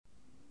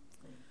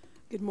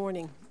Good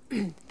morning.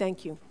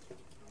 Thank you.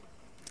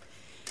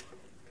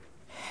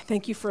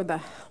 Thank you for the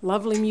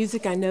lovely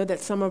music. I know that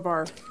some of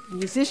our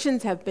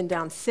musicians have been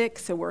down sick,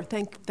 so we're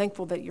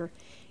thankful that you're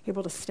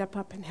able to step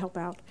up and help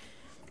out.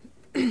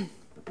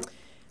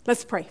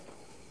 Let's pray.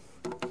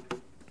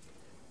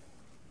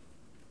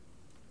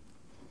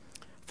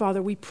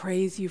 Father, we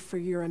praise you for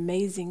your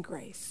amazing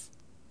grace.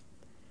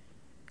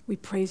 We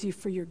praise you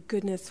for your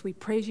goodness. We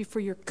praise you for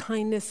your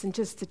kindness and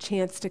just the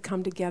chance to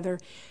come together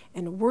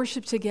and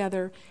worship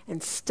together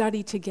and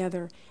study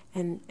together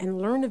and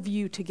learn of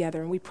you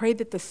together. And we pray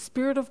that the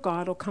Spirit of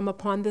God will come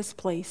upon this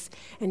place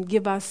and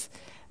give us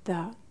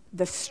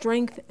the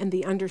strength and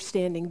the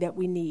understanding that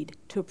we need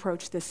to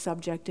approach this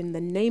subject. In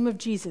the name of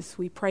Jesus,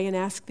 we pray and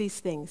ask these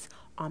things.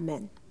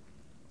 Amen.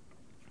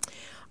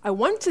 I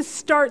want to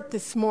start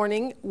this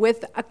morning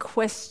with a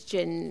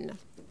question.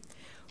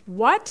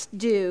 What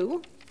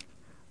do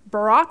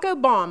Barack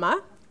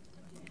Obama,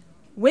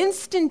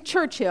 Winston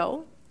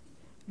Churchill,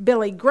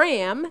 Billy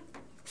Graham,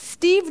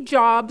 Steve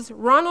Jobs,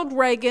 Ronald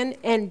Reagan,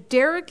 and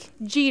Derek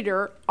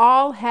Jeter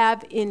all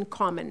have in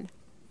common?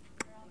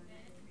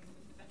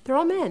 They're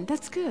all men.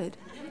 That's good.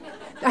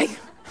 Okay,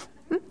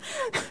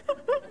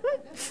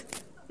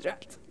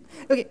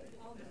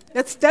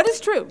 that is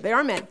true. They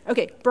are men.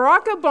 Okay,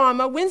 Barack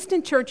Obama,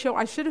 Winston Churchill.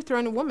 I should have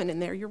thrown a woman in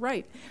there. You're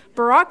right.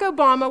 Barack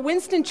Obama,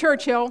 Winston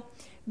Churchill,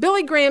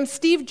 Billy Graham,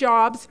 Steve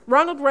Jobs,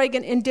 Ronald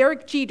Reagan, and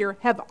Derek Jeter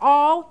have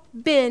all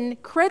been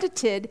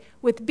credited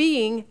with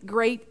being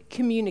great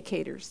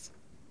communicators.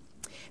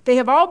 They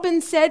have all been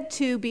said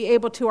to be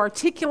able to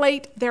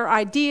articulate their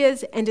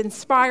ideas and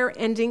inspire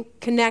and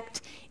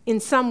connect in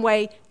some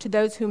way to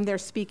those whom they're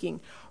speaking.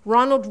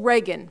 Ronald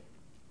Reagan,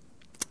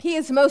 he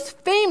is most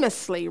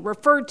famously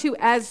referred to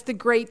as the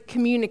great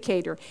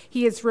communicator.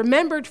 He is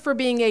remembered for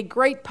being a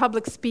great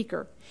public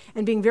speaker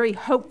and being very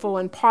hopeful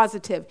and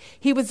positive.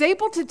 He was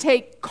able to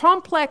take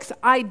complex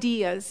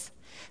ideas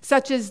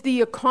such as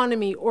the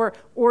economy or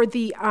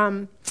the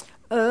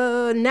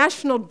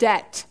national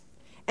debt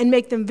and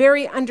make them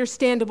very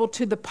understandable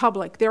to the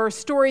public. There are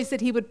stories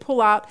that he would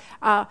pull out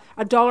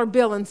a dollar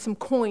bill and some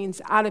coins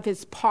out of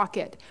his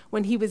pocket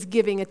when he was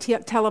giving a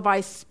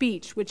televised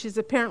speech, which is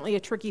apparently a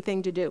tricky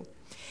thing to do.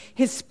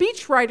 His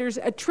speechwriters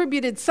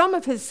attributed some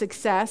of his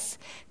success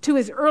to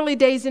his early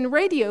days in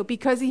radio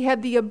because he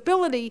had the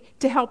ability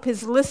to help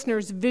his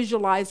listeners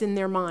visualize in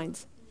their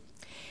minds.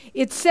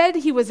 It's said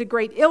he was a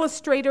great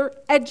illustrator,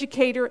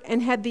 educator,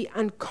 and had the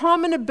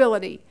uncommon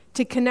ability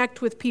to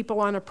connect with people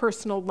on a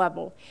personal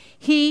level.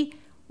 He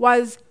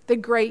was the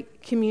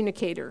great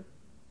communicator.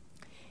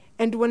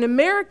 And when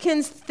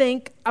Americans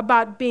think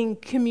about being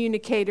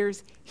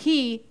communicators,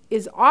 he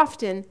is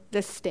often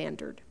the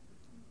standard.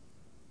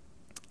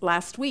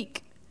 Last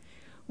week,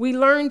 we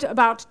learned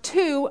about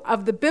two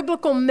of the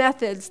biblical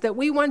methods that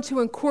we want to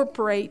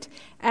incorporate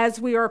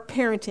as we are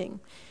parenting,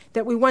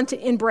 that we want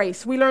to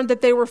embrace. We learned that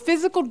they were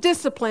physical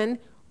discipline,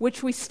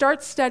 which we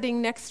start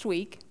studying next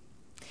week.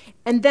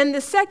 And then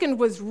the second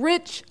was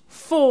rich,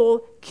 full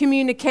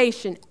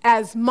communication.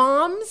 As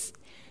moms,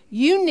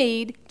 you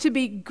need to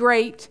be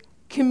great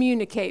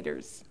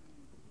communicators.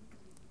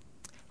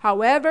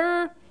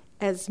 However,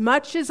 as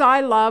much as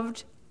I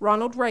loved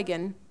Ronald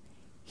Reagan,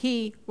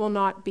 he will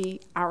not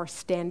be our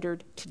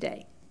standard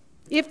today.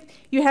 If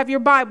you have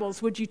your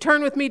Bibles, would you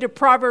turn with me to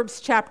Proverbs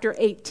chapter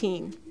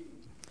 18?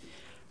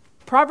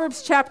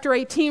 Proverbs chapter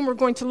 18, we're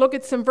going to look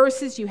at some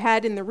verses you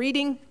had in the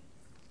reading.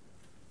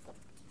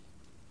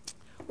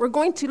 We're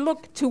going to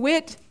look to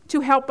it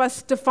to help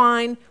us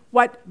define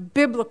what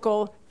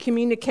biblical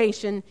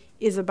communication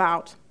is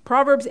about.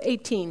 Proverbs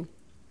 18,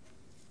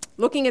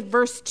 looking at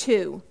verse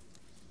 2.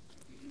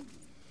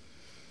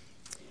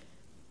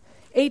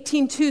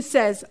 18:2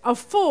 says, "A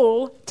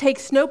fool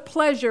takes no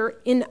pleasure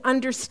in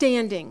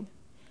understanding,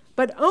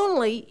 but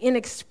only in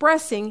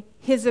expressing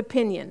his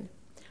opinion."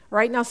 All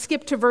right, now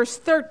skip to verse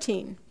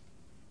 13.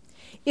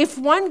 "If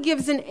one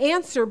gives an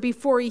answer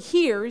before he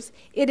hears,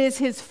 it is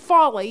his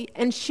folly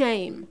and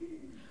shame."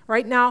 All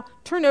right, now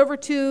turn over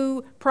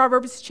to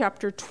Proverbs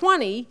chapter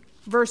 20,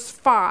 verse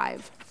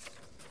 5.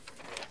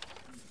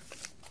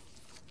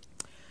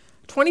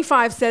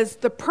 25 says,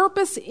 "The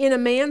purpose in a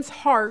man's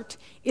heart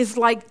is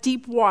like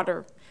deep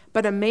water,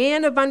 but a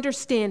man of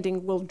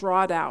understanding will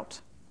draw it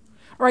out."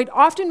 All right,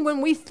 often when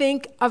we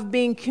think of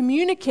being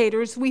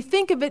communicators, we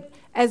think of it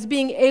as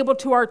being able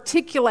to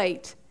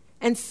articulate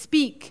and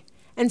speak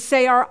and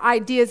say our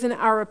ideas and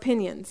our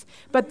opinions.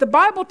 But the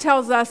Bible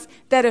tells us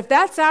that if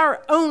that's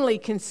our only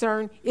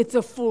concern, it's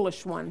a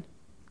foolish one.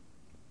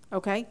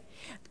 Okay?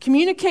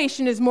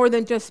 Communication is more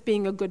than just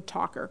being a good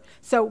talker.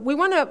 So we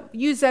want to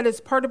use that as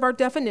part of our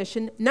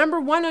definition. Number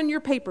one on your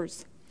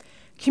papers.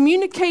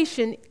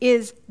 Communication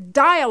is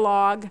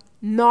dialogue,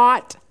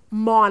 not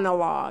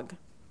monologue.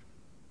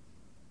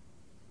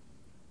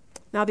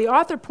 Now, the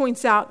author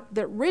points out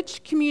that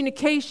rich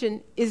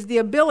communication is the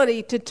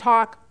ability to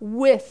talk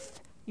with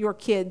your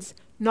kids,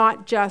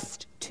 not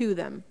just to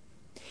them.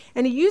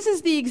 And he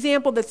uses the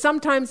example that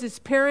sometimes as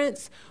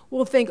parents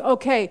will think,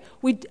 okay,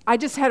 I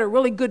just had a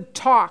really good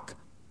talk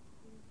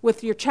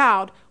with your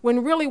child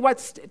when really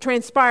what's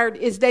transpired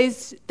is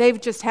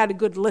they've just had a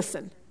good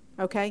listen.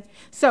 Okay?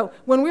 So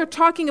when we're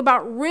talking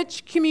about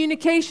rich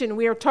communication,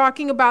 we are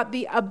talking about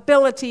the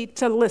ability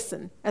to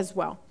listen as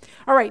well.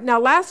 All right, now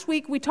last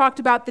week we talked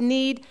about the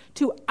need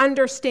to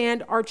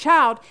understand our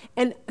child,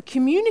 and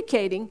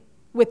communicating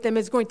with them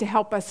is going to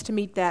help us to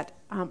meet that,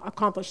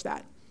 accomplish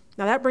that.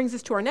 Now that brings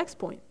us to our next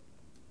point.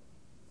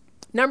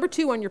 Number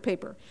 2 on your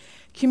paper.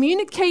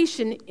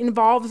 Communication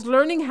involves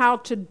learning how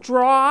to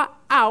draw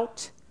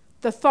out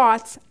the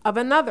thoughts of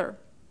another.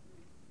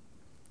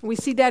 We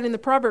see that in the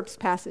Proverbs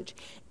passage.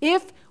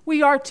 If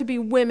we are to be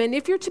women,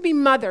 if you're to be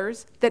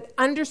mothers that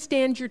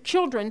understand your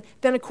children,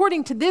 then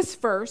according to this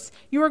verse,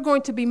 you are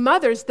going to be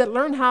mothers that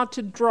learn how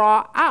to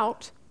draw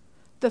out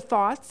the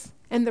thoughts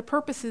and the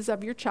purposes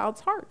of your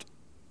child's heart.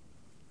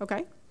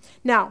 Okay?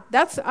 Now,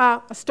 that's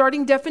a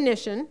starting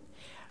definition.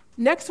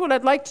 Next, what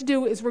I'd like to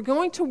do is we're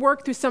going to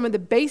work through some of the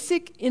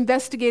basic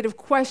investigative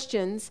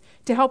questions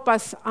to help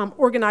us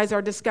organize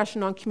our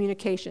discussion on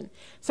communication.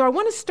 So I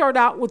want to start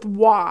out with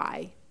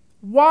why.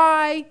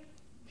 Why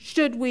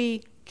should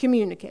we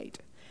communicate?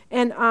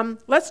 And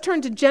let's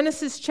turn to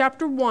Genesis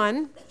chapter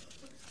 1.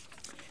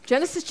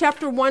 Genesis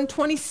chapter 1,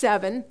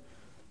 27.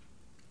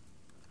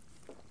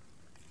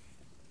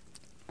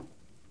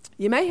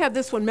 You may have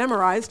this one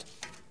memorized.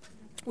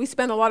 We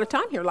spent a lot of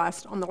time here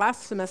on the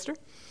last semester.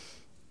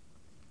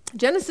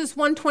 Genesis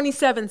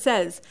 1:27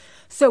 says,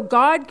 "So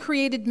God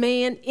created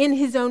man in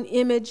his own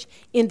image.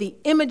 In the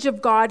image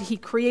of God he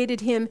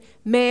created him.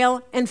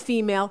 Male and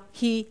female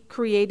he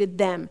created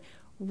them."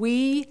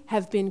 We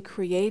have been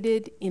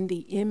created in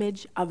the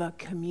image of a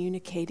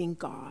communicating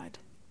God.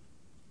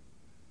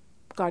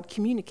 God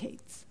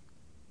communicates.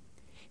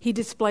 He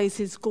displays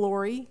his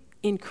glory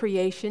in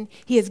creation.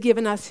 He has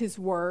given us his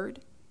word.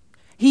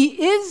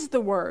 He is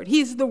the Word.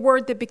 He's the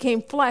Word that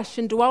became flesh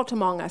and dwelt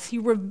among us. He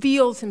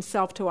reveals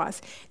himself to us.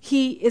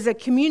 He is a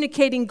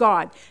communicating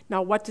God.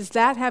 Now, what does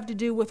that have to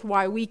do with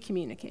why we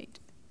communicate?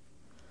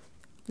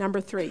 Number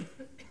 3,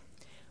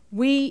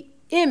 we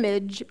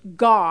image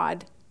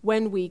God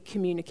when we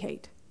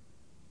communicate.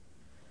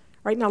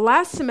 Right now,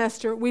 last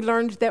semester, we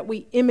learned that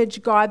we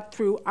image God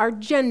through our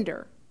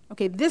gender.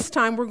 Okay, this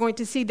time we're going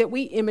to see that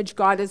we image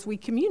God as we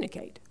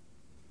communicate.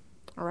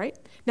 All right?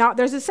 Now,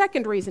 there's a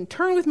second reason.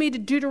 Turn with me to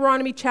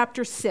Deuteronomy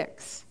chapter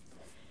 6.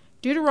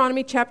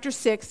 Deuteronomy chapter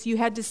 6, you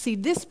had to see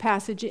this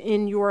passage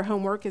in your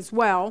homework as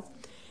well.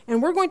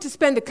 And we're going to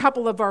spend a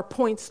couple of our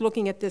points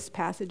looking at this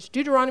passage.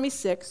 Deuteronomy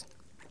 6.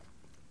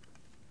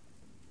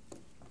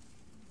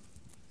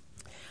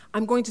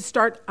 I'm going to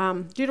start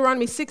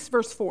Deuteronomy 6,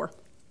 verse 4.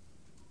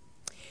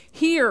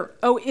 "Hear,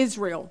 O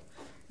Israel,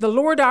 the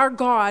Lord our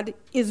God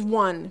is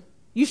one.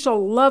 You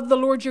shall love the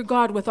Lord your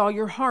God with all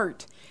your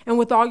heart, and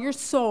with all your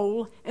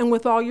soul, and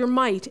with all your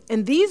might.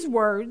 And these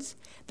words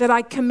that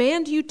I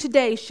command you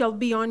today shall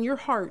be on your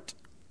heart.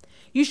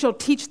 You shall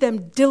teach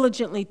them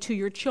diligently to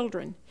your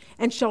children,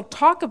 and shall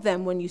talk of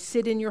them when you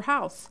sit in your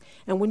house,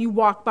 and when you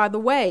walk by the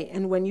way,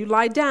 and when you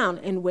lie down,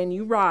 and when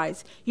you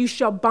rise. You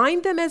shall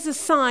bind them as a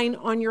sign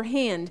on your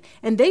hand,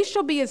 and they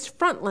shall be as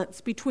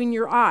frontlets between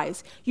your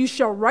eyes. You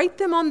shall write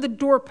them on the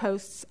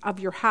doorposts of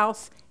your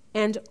house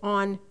and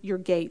on your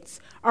gates."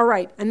 All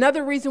right,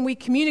 another reason we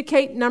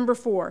communicate, number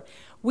 4.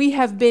 We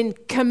have been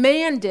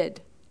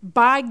commanded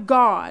by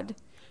God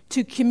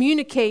to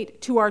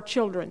communicate to our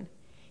children.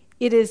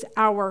 It is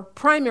our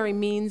primary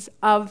means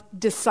of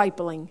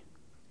discipling.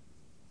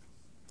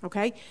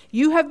 Okay?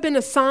 You have been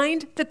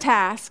assigned the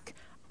task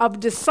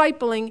of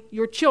discipling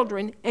your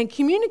children, and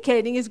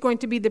communicating is going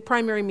to be the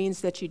primary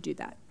means that you do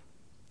that.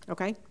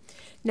 Okay?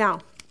 Now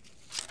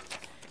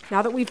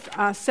that we've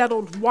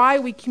settled why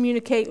we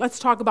communicate, let's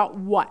talk about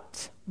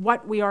what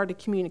we are to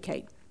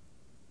communicate.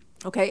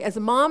 Okay, as a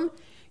mom,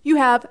 you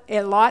have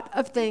a lot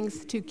of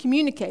things to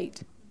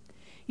communicate.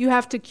 You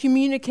have to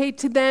communicate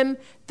to them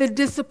the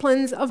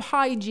disciplines of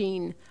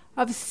hygiene,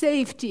 of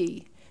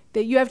safety,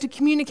 that you have to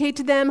communicate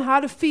to them how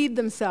to feed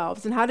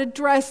themselves and how to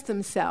dress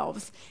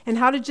themselves and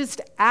how to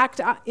just act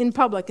in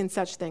public and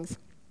such things.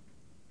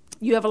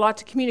 You have a lot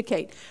to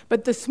communicate.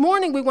 But this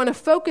morning, we want to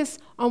focus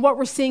on what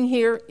we're seeing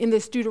here in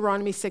this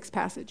Deuteronomy 6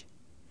 passage.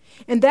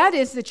 And that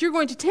is that you're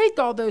going to take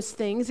all those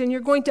things and you're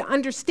going to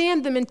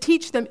understand them and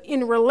teach them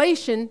in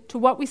relation to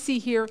what we see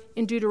here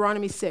in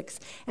Deuteronomy 6.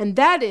 And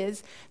that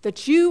is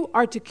that you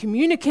are to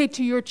communicate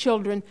to your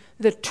children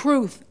the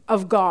truth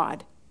of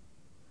God,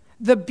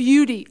 the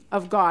beauty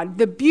of God,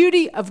 the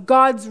beauty of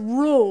God's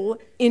rule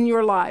in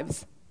your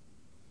lives.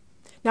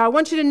 Now, I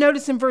want you to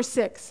notice in verse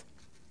 6.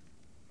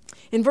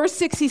 In verse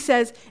 6, he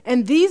says,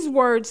 "And these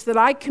words that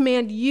I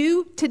command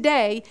you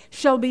today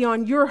shall be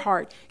on your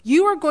heart."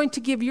 You are going to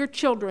give your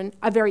children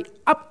a very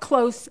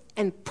up-close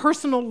and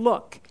personal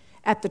look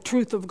at the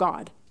truth of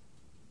God.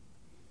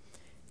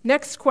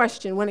 Next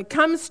question. When it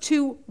comes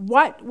to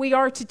what we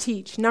are to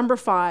teach, number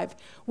 5,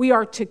 we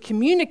are to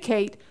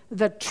communicate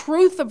the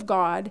truth of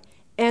God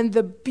and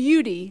the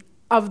beauty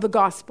of the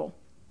gospel.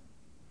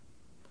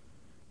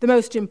 The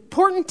most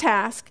important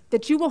task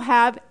that you will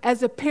have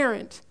as a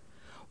parent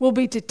will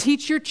be to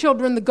teach your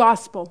children the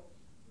gospel.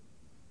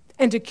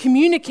 and to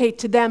communicate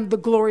to them the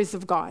glories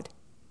of God.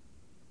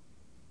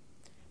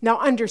 Now,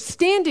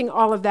 understanding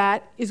all of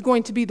that is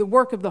going to be the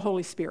work of the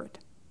Holy Spirit.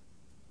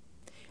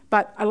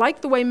 But I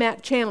like the way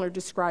Matt Chandler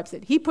describes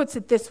it. He puts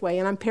it this way,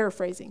 and I'm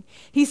paraphrasing.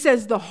 He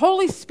says, the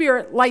Holy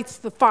Spirit lights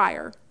the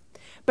fire,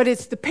 but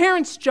it's the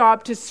parent's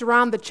job to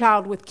surround the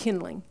child with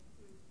kindling.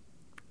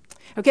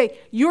 Okay,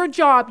 your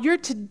job, you're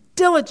to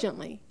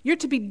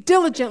be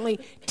diligently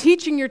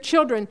teaching your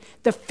children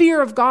the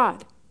fear of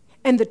God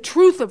and the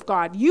truth of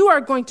God. You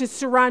are going to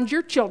surround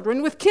your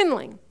children with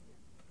kindling.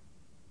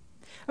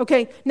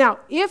 Okay, now,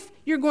 if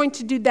you're going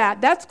to do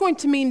that, that's going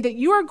to mean that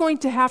you are going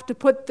to have to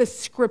put the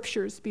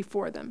scriptures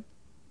before them.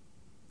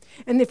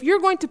 And if you're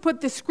going to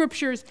put the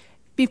scriptures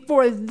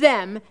before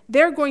them,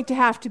 they're going to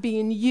have to be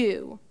in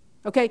you.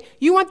 Okay,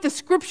 you want the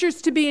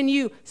scriptures to be in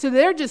you, so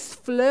they're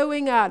just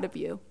flowing out of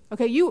you.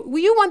 Okay, you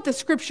want the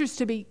scriptures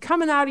to be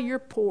coming out of your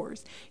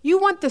pores. You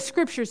want the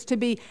scriptures to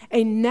be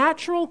a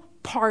natural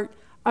part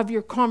of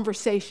your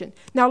conversation.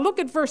 Now look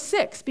at verse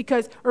 6,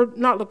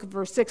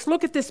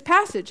 look at this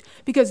passage,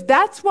 because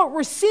that's what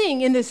we're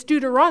seeing in this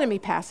Deuteronomy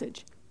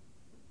passage.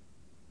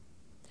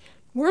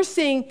 We're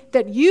seeing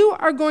that you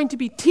are going to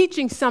be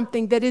teaching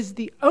something that is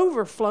the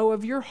overflow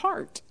of your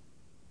heart.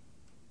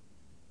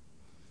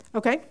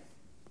 Okay?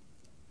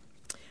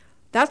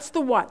 That's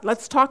the what.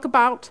 Let's talk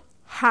about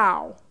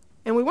how.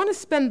 And we want to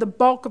spend the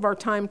bulk of our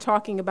time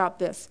talking about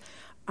this.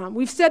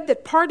 We've said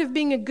that part of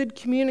being a good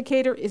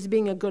communicator is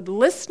being a good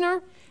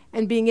listener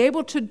and being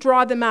able to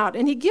draw them out.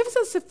 And he gives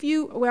us a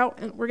few,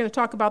 and we're going to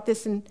talk about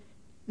this in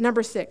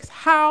number 6.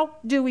 How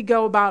do we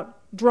go about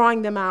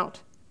drawing them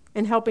out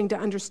and helping to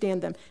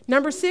understand them?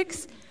 Number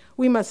 6,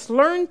 we must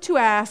learn to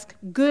ask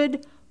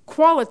good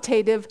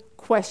qualitative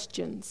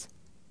questions.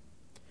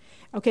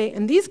 Okay,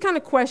 and these kind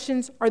of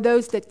questions are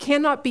those that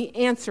cannot be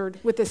answered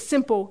with a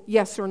simple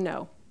yes or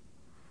no.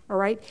 All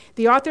right?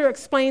 The author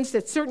explains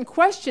that certain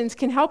questions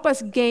can help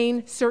us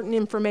gain certain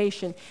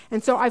information.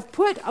 And so I've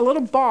put a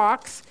little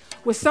box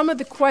with some of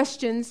the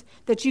questions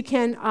that you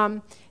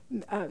can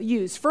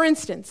use. For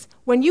instance,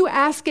 when you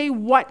ask a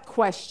what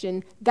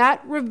question,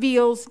 that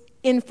reveals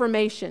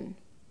information.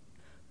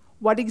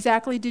 What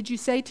exactly did you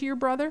say to your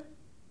brother?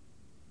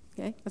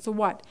 Okay, that's a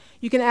what.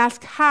 You can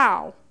ask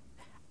how.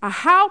 A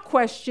how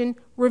question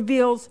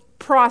reveals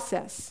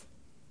process.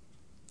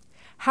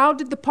 How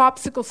did the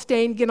popsicle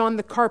stain get on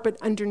the carpet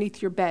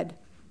underneath your bed?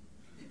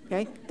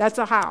 Okay, that's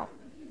a how.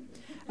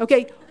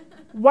 Okay,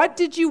 what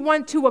did you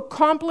want to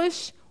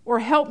accomplish or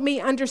help me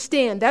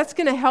understand? That's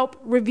going to help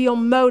reveal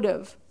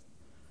motive.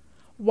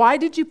 Why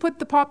did you put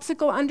the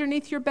popsicle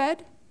underneath your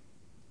bed?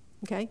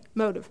 Okay,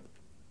 motive.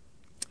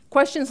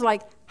 Questions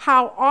like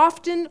how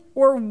often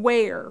or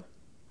where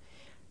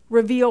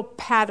reveal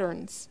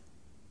patterns.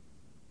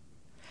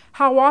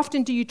 How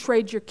often do you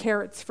trade your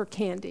carrots for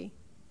candy?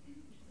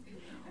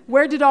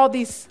 Where did all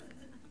these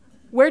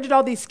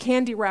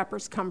candy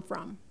wrappers come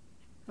from?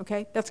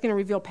 Okay, that's going to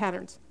reveal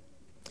patterns.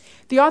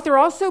 The author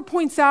also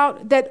points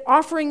out that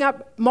offering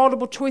up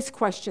multiple choice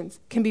questions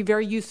can be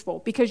very useful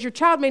because your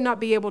child may not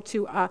be able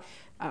to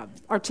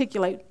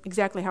articulate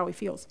exactly how he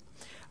feels.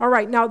 All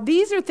right, now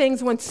these are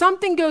things when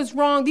something goes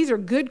wrong, these are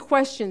good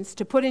questions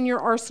to put in your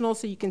arsenal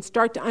so you can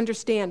start to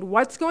understand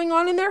what's going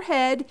on in their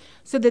head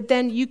so that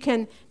then you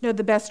can know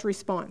the best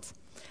response.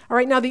 All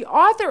right, now the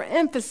author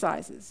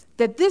emphasizes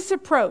that this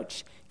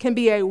approach can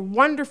be a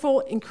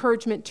wonderful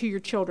encouragement to your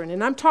children.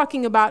 And I'm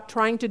talking about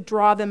trying to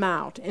draw them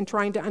out and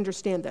trying to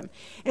understand them.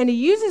 And he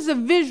uses a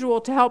visual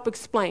to help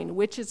explain,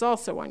 which is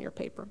also on your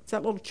paper. It's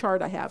that little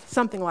chart I have,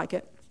 something like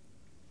it.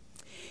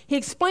 He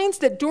explains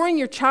that during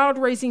your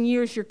child-raising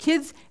years, your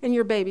kids and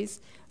your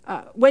babies,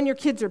 when your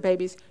kids are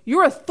babies,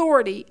 your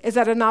authority is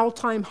at an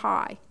all-time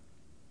high.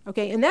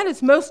 Okay, and that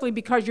is mostly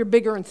because you're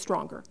bigger and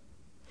stronger.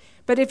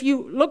 But if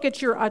you look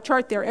at your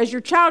chart there, as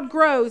your child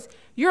grows,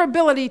 your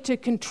ability to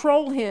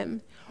control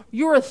him,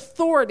 your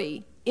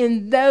authority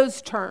in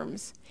those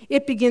terms,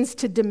 it begins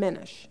to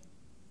diminish.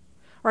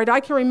 All right, I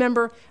can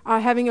remember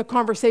having a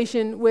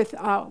conversation with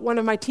one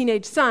of my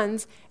teenage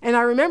sons, and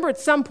I remember at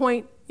some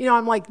point,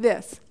 I'm like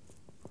this.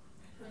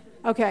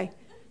 Okay,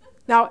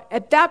 now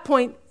at that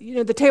point,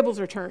 the tables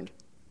are turned.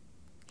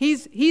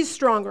 He's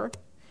stronger,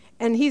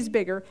 and he's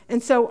bigger,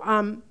 and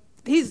so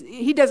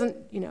he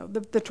doesn't,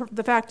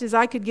 the fact is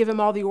I could give him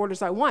all the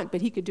orders I want,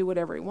 but he could do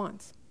whatever he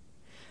wants.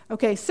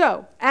 Okay,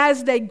 so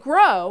as they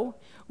grow,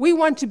 we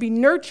want to be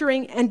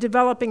nurturing and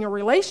developing a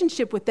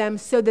relationship with them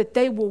so that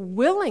they will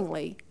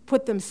willingly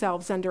put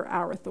themselves under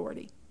our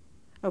authority.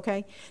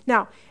 Okay,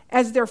 now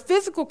as our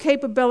physical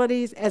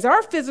capabilities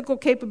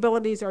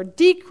are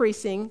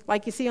decreasing,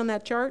 like you see on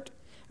that chart,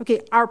 okay,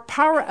 our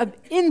power of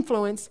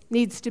influence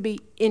needs to be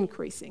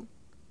increasing.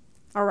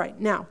 All right,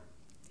 now,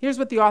 here's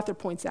what the author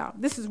points out.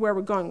 This is where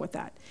we're going with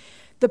that.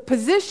 The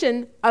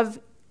position of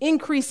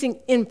increasing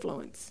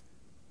influence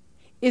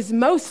is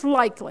most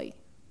likely,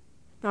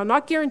 now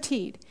not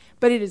guaranteed,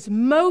 but it is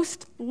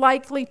most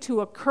likely to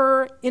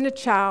occur in a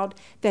child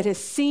that has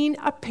seen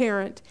a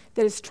parent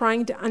that is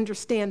trying to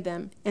understand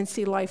them and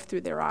see life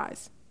through their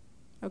eyes.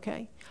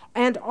 okay?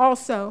 And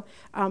also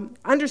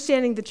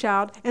understanding the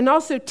child, and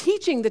also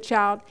teaching the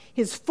child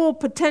his full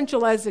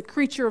potential as a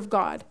creature of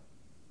God,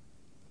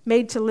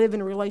 made to live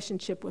in a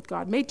relationship with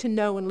God, made to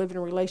know and live in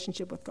a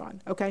relationship with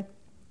God, okay?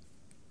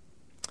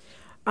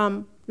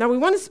 Now, we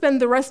want to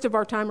spend the rest of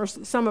our time, or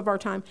some of our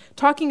time,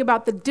 talking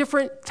about the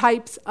different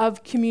types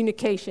of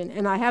communication,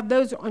 and I have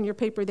those on your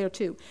paper there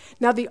too.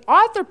 Now, the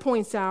author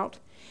points out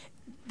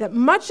that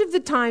much of the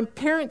time,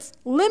 parents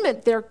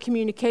limit their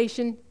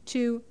communication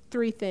to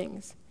 3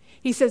 things.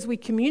 He says we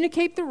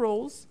communicate the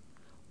rules,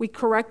 we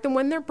correct them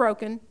when they're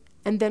broken,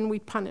 and then we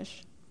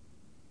punish.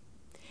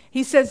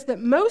 He says that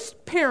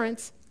most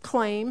parents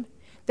claim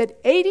that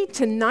 80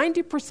 to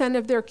 90%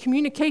 of their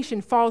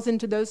communication falls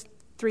into those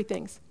 3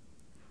 things.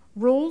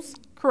 Rules,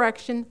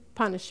 correction,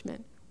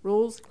 punishment.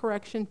 Rules,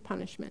 correction,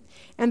 punishment.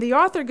 And the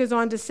author goes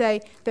on to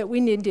say that we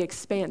need to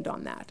expand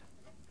on that.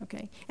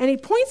 Okay? And he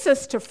points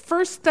us to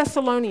 1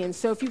 Thessalonians.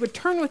 So if you would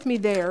turn with me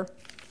there.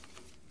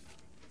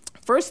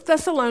 1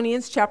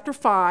 Thessalonians chapter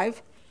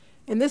 5.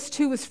 And this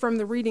too is from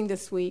the reading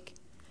this week.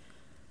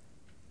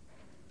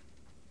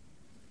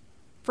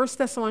 1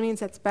 Thessalonians,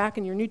 that's back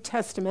in your New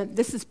Testament.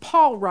 This is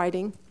Paul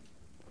writing.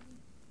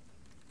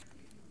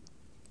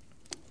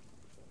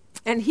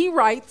 And he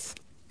writes,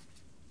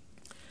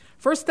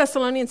 1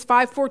 Thessalonians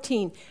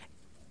 5:14,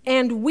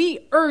 "And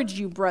we urge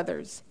you,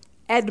 brothers,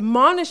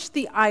 admonish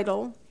the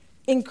idle,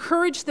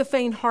 encourage the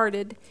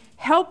faint-hearted,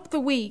 help the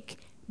weak,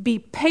 be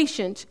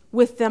patient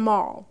with them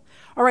all."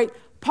 All right,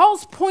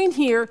 Paul's point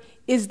here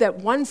is that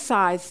one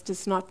size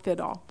does not fit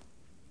all.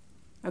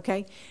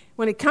 Okay?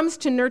 When it comes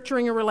to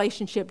nurturing a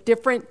relationship,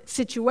 different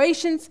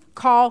situations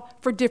call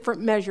for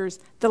different measures.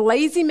 The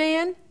lazy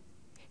man,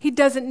 he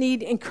doesn't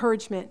need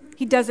encouragement.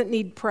 He doesn't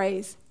need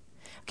praise.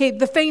 Okay,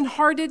 the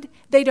faint-hearted,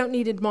 they don't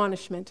need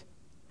admonishment.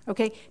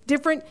 Okay,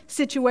 different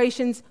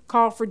situations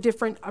call for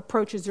different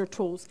approaches or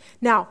tools.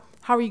 Now,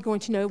 how are you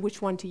going to know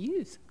which one to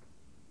use?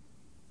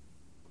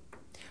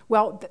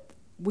 Well,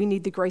 we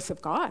need the grace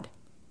of God.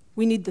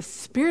 We need the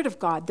Spirit of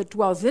God that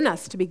dwells in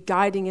us to be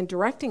guiding and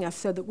directing us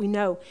so that we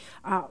know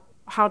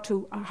how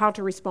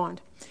to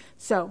respond.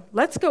 So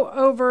let's go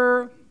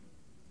over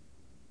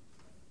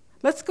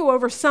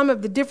some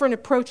of the different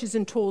approaches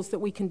and tools that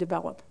we can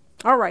develop.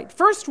 All right,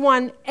 first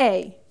one,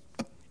 A,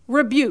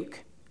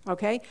 rebuke,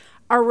 okay?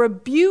 A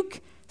rebuke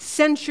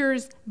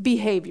censures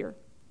behavior.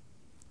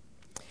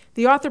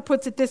 The author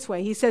puts it this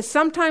way. He says,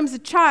 sometimes a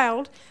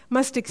child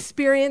must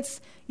experience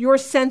your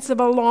sense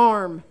of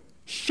alarm,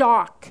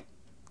 shock,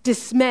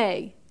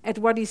 dismay at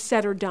what he's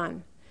said or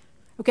done.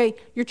 Okay,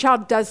 your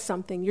child does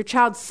something, your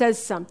child says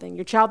something,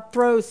 your child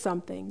throws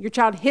something, your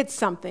child hits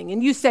something,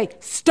 and you say,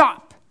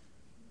 stop.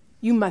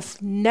 You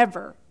must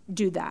never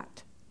do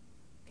that.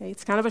 Okay,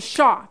 it's kind of a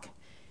shock.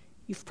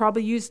 You've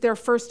probably used their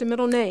first and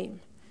middle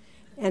name.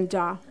 And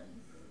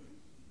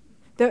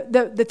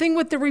the thing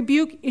with the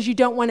rebuke is you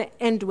don't want to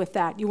end with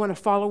that. You want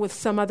to follow with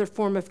some other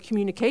form of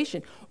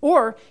communication.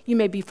 Or you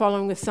may be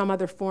following with some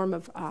other form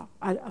of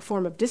a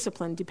form of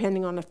discipline,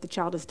 depending on if the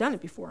child has done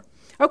it before.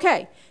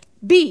 Okay,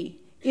 B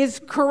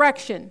is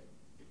correction.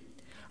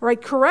 All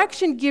right,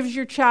 correction gives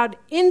your child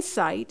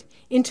insight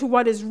into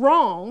what is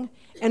wrong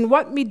and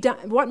what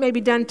may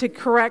be done to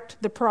correct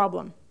the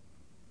problem.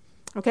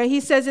 Okay, he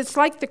says it's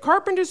like the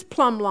carpenter's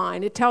plumb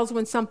line. It tells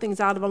when something's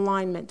out of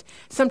alignment.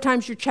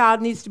 Sometimes your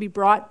child needs to be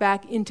brought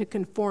back into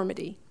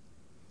conformity,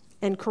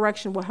 and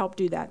correction will help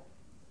do that.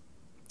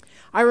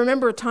 I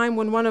remember a time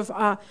when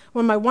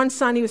when my one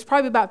son, he was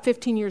probably about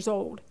 15 years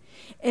old,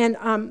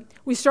 and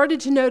we started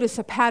to notice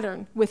a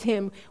pattern with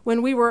him.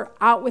 When we were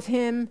out with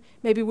him,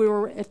 maybe we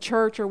were at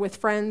church or with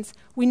friends,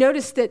 we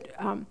noticed that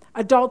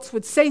adults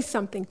would say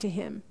something to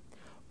him,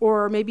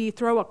 or maybe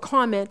throw a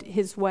comment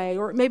his way,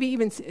 or maybe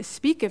even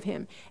speak of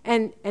him,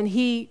 and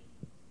he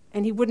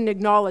wouldn't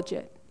acknowledge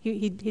it.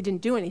 He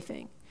didn't do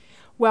anything.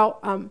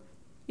 Well,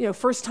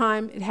 first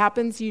time it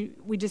happens,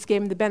 we just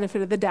gave him the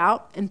benefit of the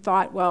doubt and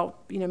thought, well,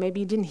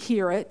 maybe he didn't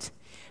hear it.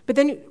 But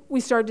then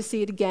we started to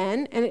see it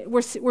again, and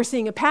we're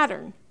seeing a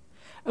pattern.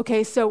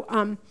 Okay, so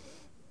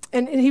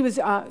and he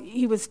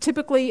was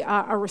typically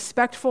a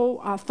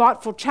respectful,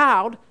 thoughtful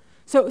child.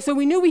 So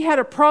we knew we had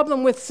a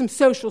problem with some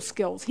social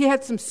skills. He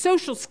had some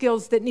social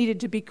skills that needed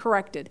to be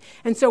corrected.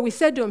 And so we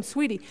said to him,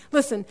 sweetie,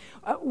 listen,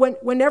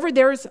 whenever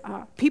there's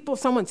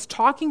someone's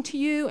talking to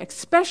you,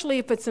 especially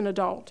if it's an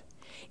adult,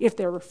 if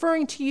they're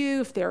referring to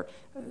you, if they're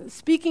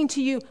speaking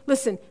to you,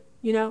 listen,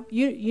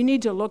 you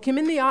need to look him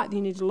in the eye.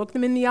 You need to look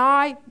them in the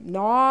eye,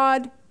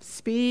 nod,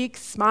 speak,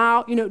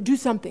 smile, do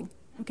something,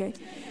 okay?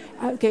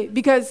 Okay,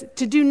 because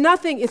to do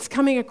nothing, it's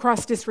coming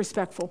across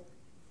disrespectful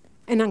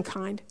and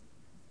unkind.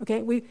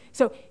 Okay,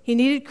 so he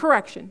needed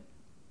correction,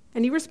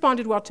 and he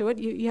responded well to it.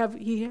 He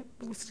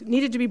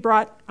needed to be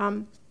brought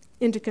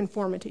into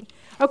conformity.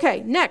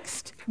 Okay,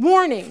 next,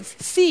 warnings.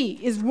 C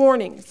is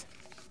warnings.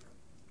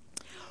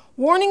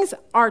 Warnings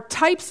are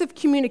types of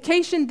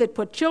communication that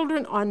put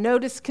children on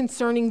notice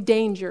concerning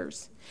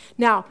dangers.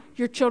 Now,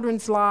 your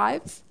children's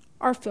lives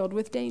are filled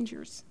with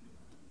dangers.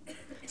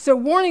 So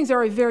warnings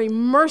are a very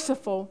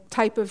merciful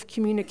type of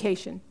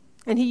communication.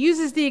 And he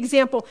uses the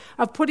example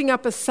of putting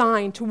up a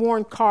sign to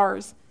warn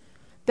cars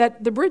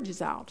that the bridge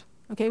is out.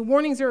 Okay,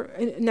 warnings are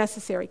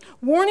necessary.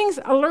 Warnings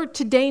alert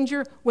to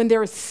danger when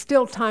there is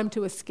still time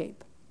to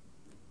escape.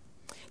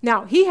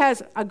 Now, he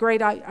has a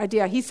great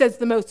idea. He says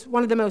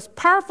one of the most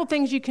powerful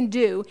things you can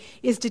do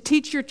is to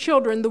teach your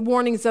children the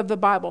warnings of the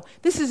Bible.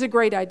 This is a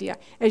great idea.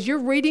 As you're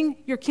reading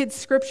your kids'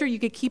 scripture, you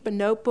could keep a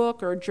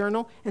notebook or a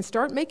journal and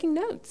start making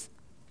notes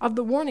of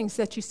the warnings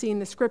that you see in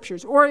the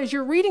scriptures. Or as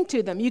you're reading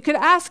to them, you could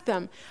ask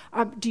them,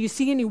 do you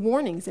see any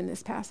warnings in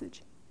this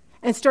passage?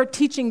 And start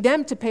teaching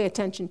them to pay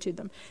attention to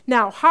them.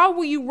 Now, how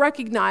will you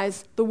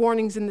recognize the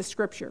warnings in the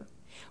scripture?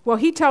 Well,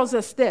 he tells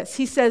us this.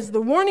 He says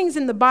the warnings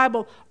in the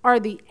Bible are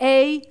the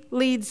A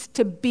leads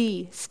to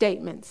B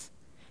statements.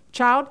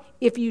 Child,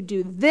 if you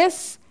do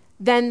this,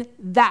 then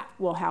that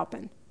will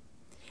happen.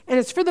 And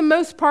it's for the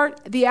most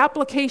part the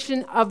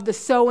application of the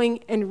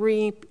sowing and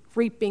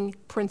reaping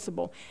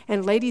principle.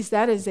 And ladies,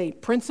 that is a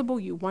principle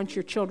you want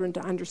your children to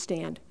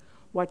understand.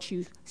 What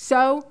you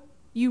sow,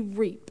 you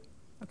reap.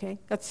 Okay,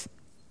 that's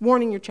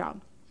warning your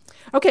child.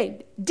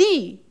 Okay,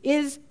 D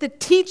is the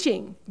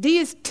teaching. D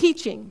is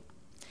teaching.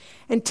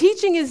 And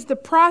teaching is the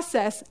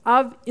process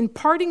of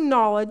imparting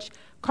knowledge,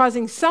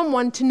 causing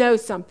someone to know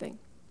something.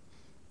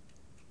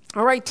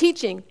 All right,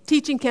 teaching.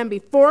 Teaching can be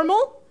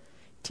formal.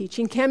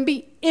 Teaching can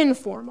be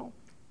informal.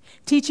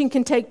 Teaching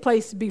can take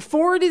place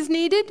before it is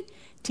needed.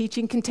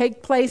 Teaching can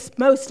take place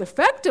most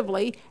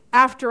effectively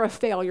after a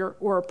failure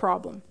or a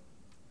problem.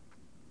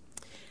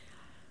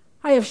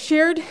 I have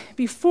shared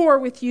before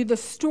with you the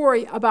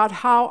story about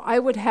how I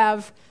would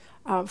have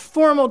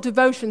formal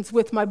devotions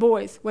with my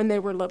boys when they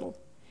were little,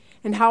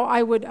 and how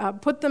I would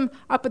put them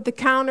up at the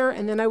counter,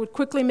 and then I would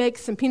quickly make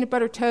some peanut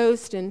butter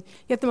toast and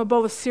get them a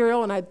bowl of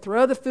cereal, and I'd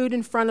throw the food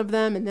in front of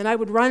them, and then I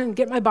would run and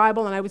get my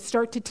Bible, and I would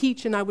start to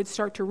teach, and I would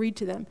start to read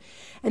to them.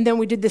 And then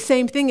we did the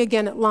same thing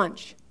again at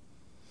lunch.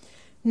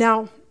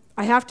 Now,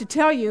 I have to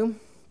tell you,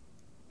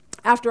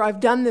 after I've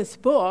done this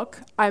book,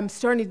 I'm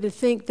starting to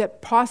think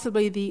that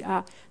possibly the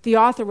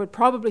author would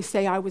probably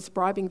say I was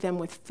bribing them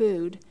with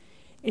food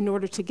in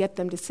order to get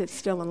them to sit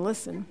still and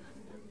listen,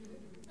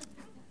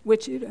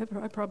 which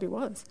I probably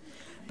was.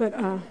 But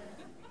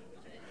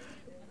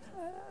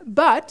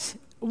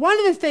one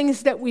of the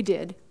things that we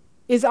did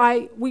is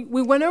we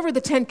went over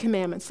the 10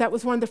 Commandments. That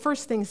was one of the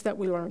first things that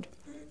we learned.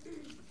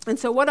 And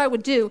so what I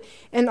would do,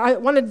 and I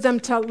wanted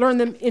them to learn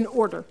them in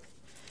order.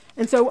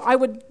 And so I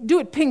would do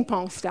it ping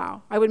pong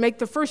style. I would make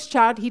the first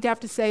child, he'd have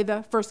to say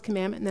the first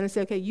commandment, and then I'd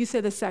say, okay, you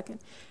say the second,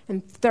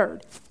 and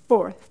third,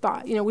 fourth,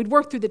 five. We'd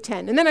work through the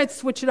 10, and then I'd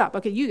switch it up.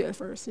 Okay, you go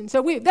first. And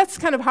so that's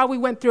kind of how we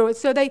went through it.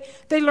 So they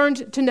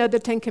learned to know the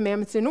 10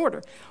 Commandments in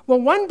order.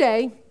 Well, one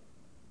day,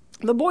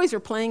 the boys are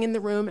playing in the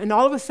room, and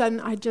all of a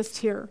sudden, I just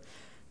hear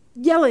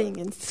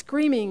yelling and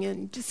screaming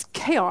and just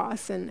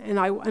chaos. And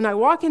I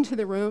walk into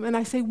the room, and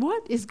I say,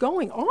 what is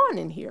going on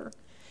in here?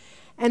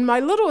 And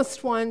my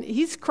littlest one,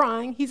 he's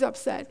crying, he's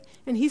upset,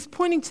 and he's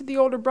pointing to the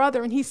older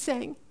brother, and he's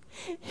saying,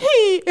 he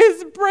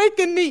is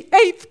breaking the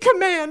 8th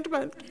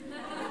commandment.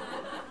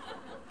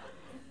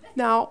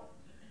 Now,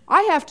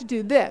 I have to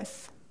do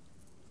this.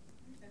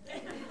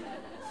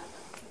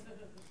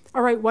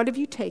 All right, what have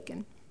you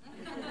taken?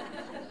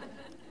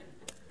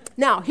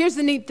 Now, here's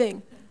the neat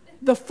thing.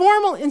 The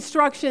formal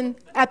instruction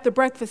at the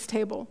breakfast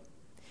table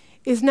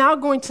is now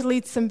going to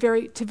lead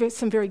to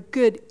some very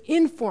good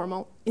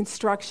informal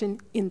instruction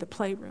in the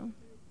playroom.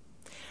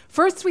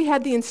 First, we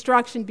had the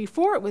instruction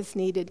before it was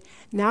needed.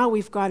 Now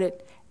we've got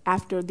it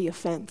after the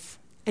offense,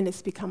 and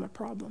it's become a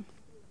problem.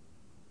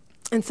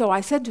 And so I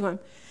said to him,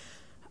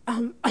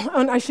 and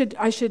I should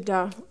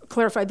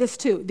clarify this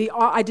too.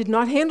 I did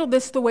not handle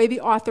this the way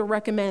the author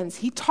recommends.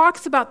 He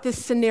talks about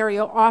this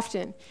scenario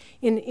often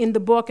in the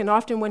book and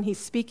often when he's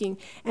speaking,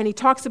 and he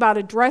talks about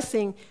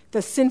addressing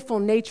the sinful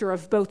nature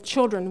of both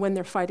children when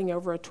they're fighting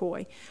over a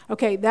toy.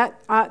 Okay, that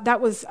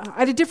was I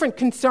had a different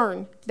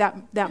concern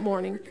that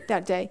morning,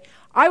 that day.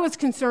 I was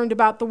concerned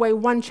about the way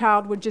one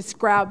child would just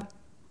grab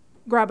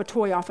a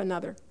toy off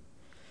another.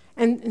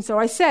 And so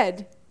I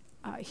said,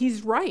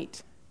 he's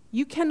right.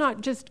 You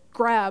cannot just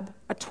grab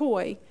a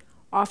toy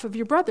off of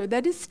your brother.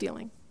 That is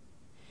stealing.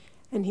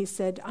 And he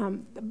said,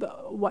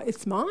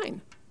 it's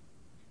mine.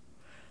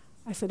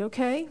 I said,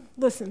 okay,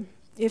 listen,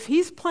 if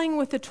he's playing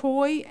with a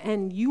toy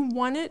and you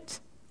want it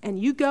and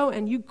you go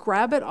and you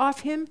grab it off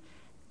him,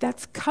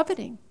 that's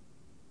coveting.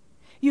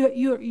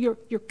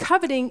 You're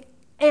coveting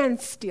and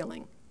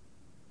stealing.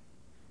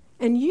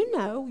 And you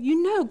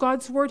know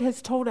God's word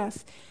has told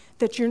us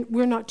that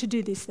we're not to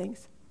do these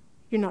things.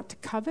 You're not to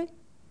covet.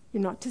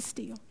 You're not to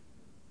steal.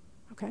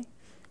 Okay?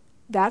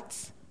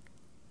 That's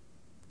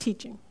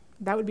teaching.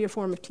 That would be a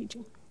form of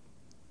teaching.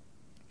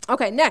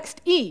 Okay,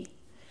 next, E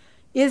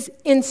is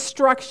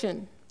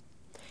instruction.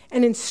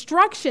 And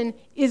instruction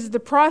is the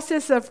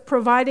process of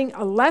providing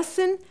a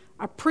lesson,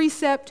 a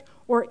precept,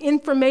 or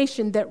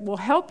information that will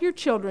help your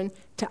children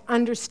to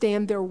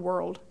understand their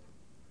world.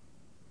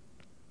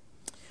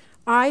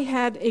 I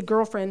had a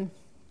girlfriend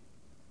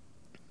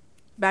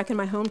back in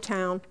my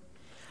hometown.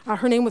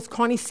 Her name was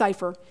Connie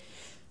Cipher.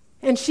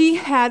 And she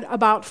had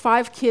about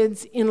 5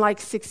 kids in like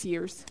 6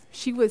 years.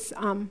 She was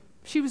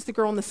the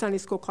girl in the Sunday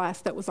school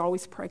class that was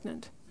always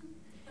pregnant.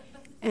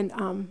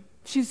 And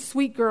she's a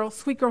sweet girl.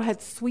 Sweet girl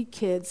had sweet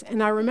kids.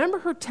 And I remember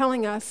her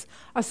telling us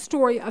a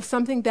story of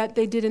something that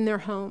they did in their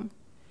home.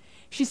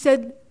 She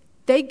said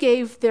they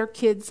gave their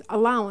kids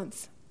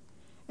allowance.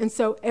 And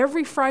so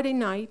every Friday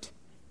night,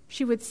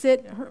 she would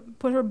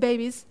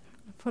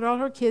put all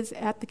her kids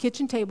at the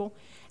kitchen table,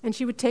 and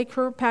she would take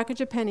her package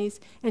of pennies,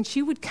 and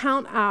she would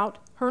count out,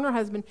 her and her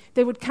husband,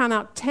 they would count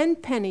out 10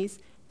 pennies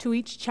to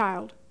each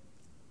child.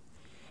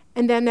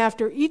 And then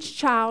after each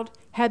child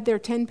had their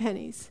 10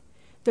 pennies,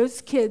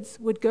 those kids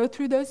would go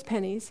through those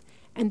pennies,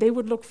 and they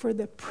would look for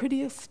the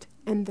prettiest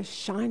and the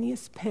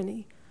shiniest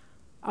penny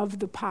of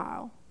the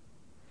pile.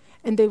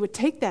 And they would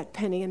take that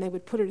penny and they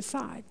would put it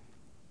aside.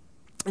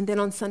 And then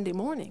on Sunday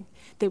morning,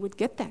 they would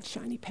get that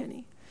shiny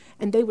penny,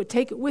 and they would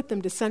take it with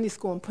them to Sunday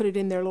school and put it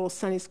in their little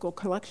Sunday school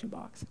collection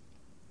box.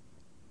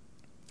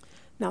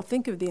 Now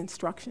think of the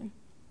instruction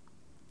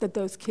that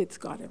those kids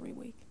got every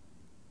week.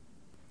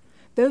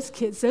 Those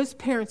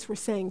parents were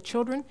saying,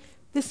 children,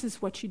 this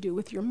is what you do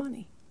with your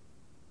money.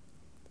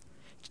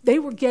 They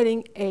were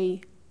getting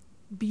a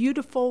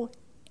beautiful,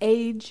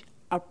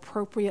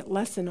 age-appropriate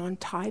lesson on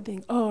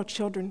tithing. Oh,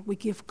 children, we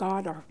give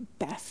God our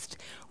best.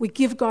 We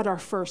give God our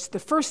first. The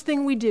first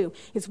thing we do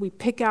is we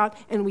pick out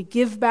and we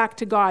give back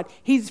to God.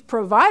 He's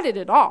provided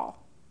it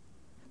all,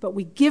 but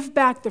we give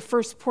back the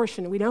first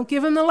portion. We don't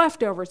give him the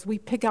leftovers. We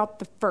pick out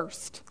the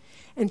first.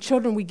 And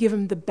children, we give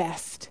him the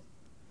best.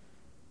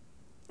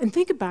 And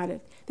think about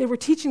it. They were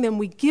teaching them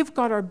we give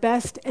God our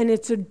best, and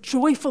it's a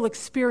joyful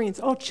experience.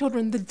 Oh,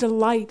 children, the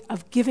delight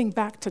of giving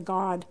back to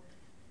God.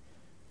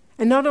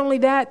 And not only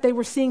that, they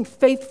were seeing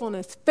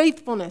faithfulness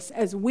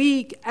as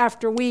week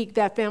after week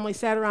that family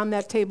sat around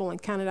that table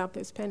and counted out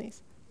those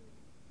pennies.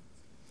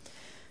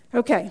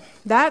 Okay,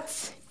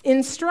 that's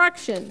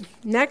instruction.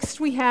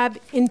 Next we have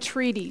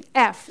entreaty.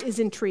 F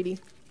is entreaty.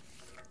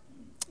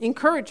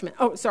 Encouragement.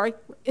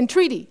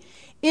 Entreaty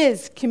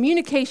is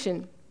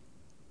communication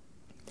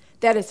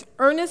that is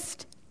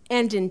earnest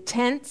and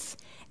intense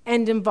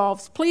and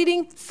involves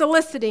pleading,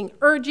 soliciting,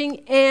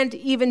 urging, and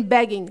even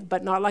begging,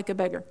 but not like a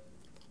beggar.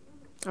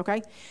 Okay?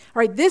 All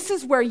right, this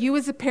is where you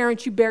as a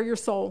parent, you bare your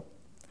soul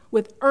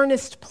with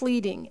earnest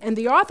pleading. And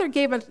the author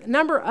gave a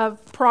number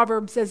of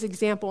proverbs as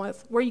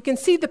examples where you can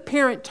see the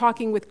parent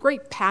talking with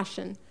great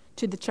passion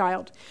to the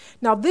child.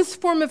 Now, this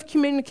form of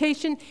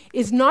communication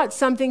is not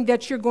something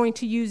that you're going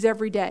to use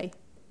every day.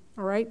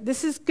 All right?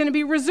 This is going to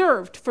be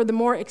reserved for the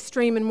more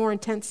extreme and more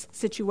intense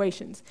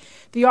situations.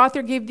 The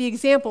author gave the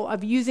example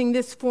of using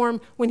this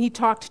form when he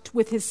talked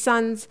with his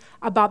sons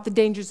about the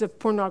dangers of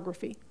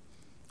pornography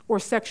or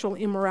sexual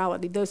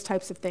immorality, those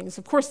types of things.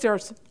 Of course,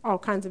 there's all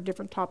kinds of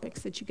different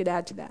topics that you could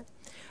add to that.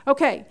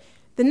 Okay,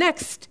 the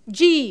next,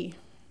 G,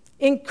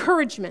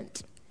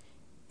 encouragement.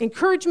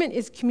 Encouragement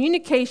is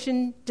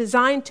communication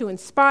designed to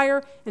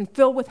inspire and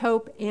fill with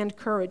hope and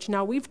courage.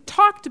 Now, we've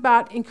talked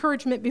about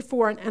encouragement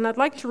before, and I'd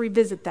like to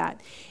revisit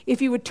that.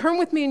 If you would turn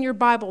with me in your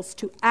Bibles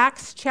to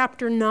Acts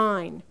chapter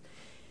 9.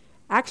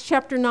 Acts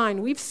chapter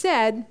 9, we've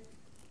said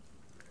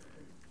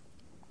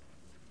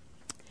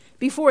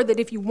before that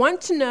if you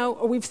want to know,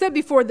 or we've said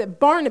before that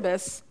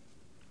Barnabas,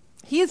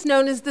 he is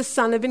known as the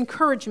son of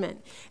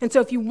encouragement. And so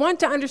if you want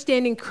to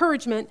understand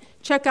encouragement,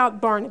 check out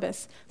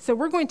Barnabas. So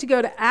we're going to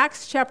go to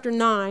Acts chapter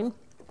 9,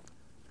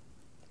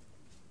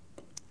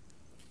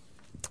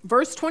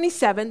 verse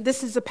 27.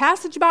 This is a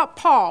passage about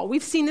Paul.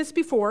 We've seen this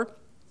before.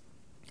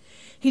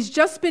 He's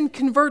just been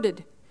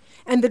converted,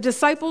 and the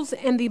disciples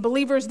and the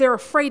believers, they're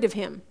afraid of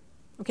him.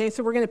 Okay,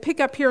 so we're going to pick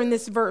up here in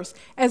this verse.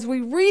 As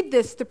we read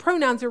this, the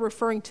pronouns are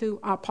referring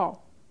to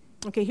Paul.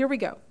 Okay, here we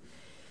go.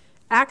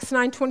 Acts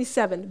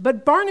 9:27.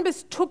 But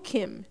Barnabas took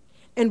him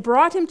and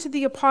brought him to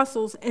the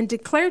apostles and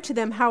declared to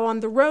them how on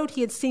the road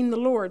he had seen the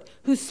Lord,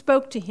 who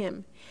spoke to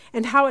him,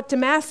 and how at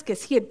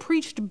Damascus he had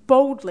preached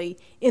boldly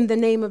in the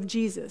name of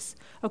Jesus.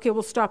 Okay,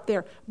 we'll stop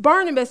there.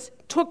 Barnabas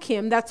took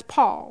him, that's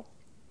Paul.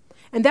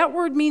 And that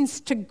word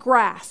means to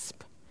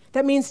grasp.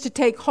 That means to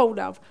take hold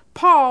of.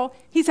 Paul,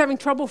 he's having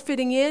trouble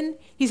fitting in.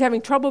 He's having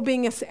trouble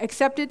being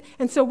accepted.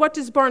 And so what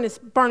does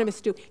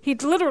Barnabas do? He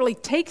literally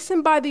takes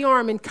him by the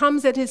arm and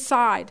comes at his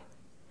side,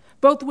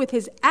 both with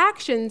his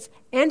actions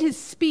and his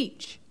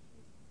speech.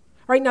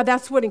 Right now,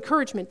 that's what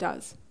encouragement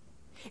does.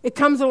 It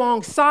comes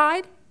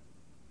alongside,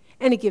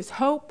 and it gives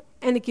hope,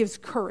 and it gives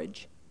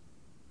courage.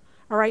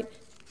 All right?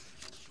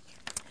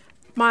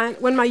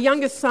 When my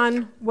youngest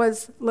son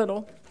was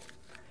little,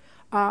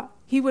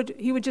 he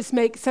would just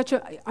make such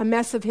a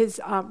mess of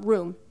his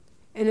room,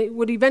 and it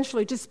would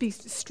eventually just be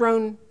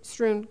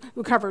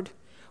covered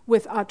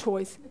with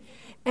toys.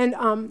 And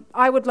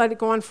I would let it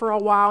go on for a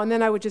while, and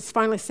then I would just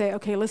finally say,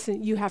 okay,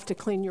 listen, you have to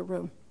clean your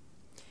room.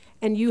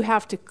 And you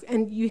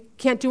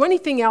can't do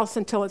anything else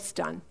until it's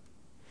done.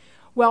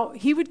 Well,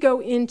 he would go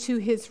into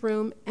his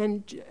room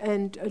and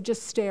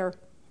just stare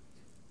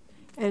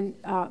and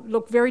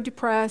look very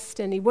depressed,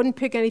 and he wouldn't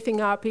pick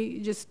anything up. He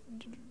just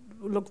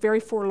look very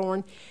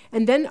forlorn.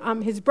 And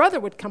then his brother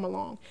would come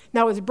along.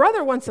 Now, his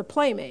brother wants a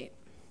playmate.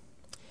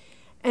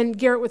 And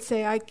Garrett would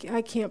say, I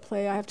can't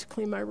play. I have to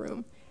clean my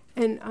room.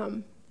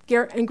 And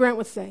Grant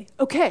would say,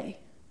 okay,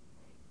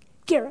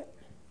 Garrett,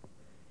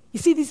 you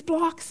see these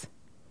blocks?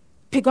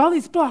 Pick all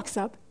these blocks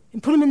up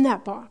and put them in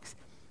that box.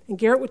 And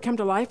Garrett would come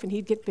to life, and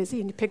he'd get busy,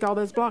 and he'd pick all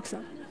those blocks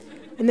up.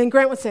 And then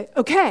Grant would say,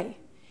 okay,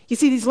 you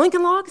see these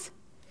Lincoln logs?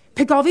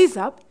 Pick all these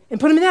up and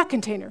put them in that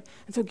container.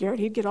 And so Garrett,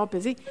 he'd get all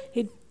busy.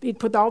 He'd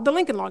put all the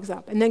Lincoln logs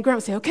up. And then Grant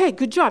would say, okay,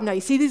 good job. Now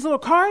you see these little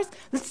cars?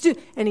 Let's do.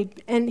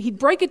 And he'd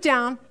break it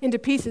down into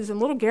pieces. And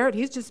little Garrett,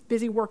 he's just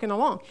busy working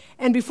along.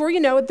 And before you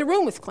know it, the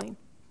room was clean.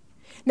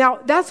 Now,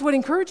 that's what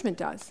encouragement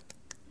does.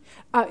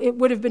 It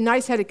would have been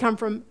nice had it come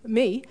from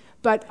me,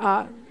 but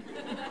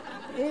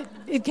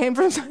it came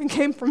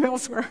from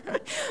elsewhere.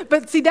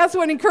 But see, that's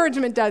what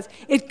encouragement does.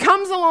 It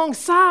comes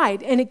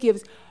alongside, and it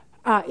gives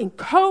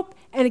hope,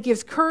 and it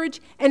gives courage,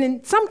 and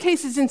in some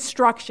cases,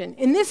 instruction.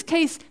 In this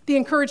case, the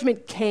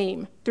encouragement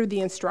came through the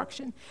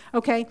instruction,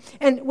 okay?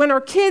 And when our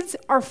kids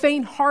are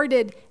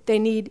faint-hearted, they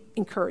need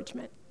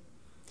encouragement.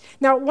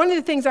 Now, one of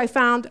the things I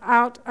found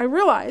out, I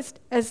realized,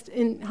 as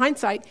in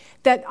hindsight,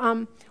 that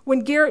when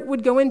Garrett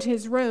would go into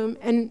his room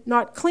and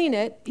not clean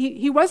it,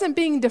 he wasn't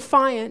being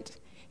defiant.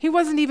 He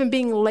wasn't even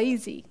being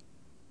lazy.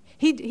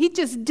 He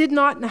just did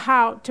not know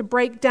how to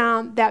break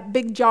down that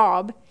big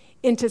job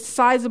into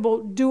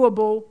sizable,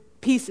 doable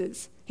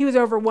pieces. He was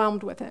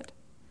overwhelmed with it.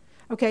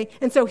 Okay?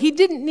 And so he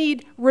didn't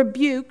need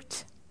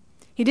rebuked.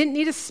 He didn't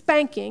need a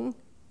spanking.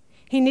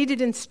 He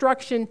needed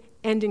instruction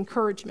and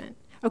encouragement.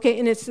 Okay,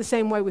 and it's the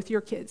same way with your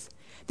kids.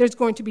 There's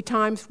going to be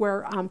times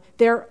where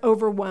they're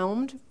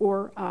overwhelmed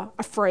or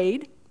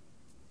afraid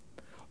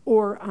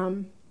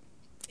or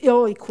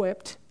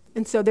ill-equipped,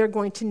 and so you're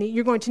going to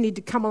need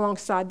to come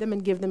alongside them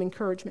and give them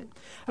encouragement.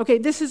 Okay,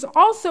 this is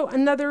also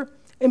another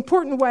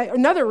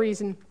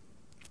reason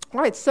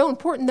why it's so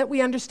important that we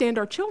understand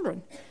our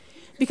children,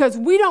 because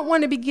we don't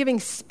want to be giving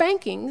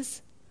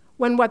spankings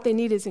when what they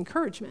need is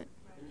encouragement.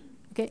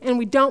 Okay, and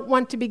we don't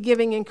want to be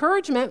giving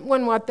encouragement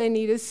when what they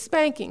need is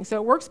spanking. So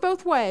it works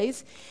both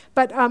ways,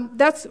 but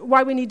that's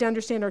why we need to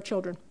understand our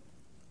children.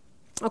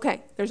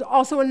 Okay, there's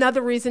also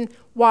another reason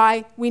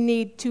why we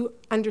need to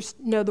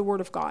know the Word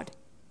of God.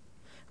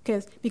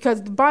 Okay,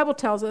 because the Bible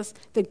tells us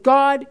that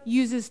God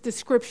uses the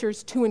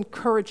Scriptures to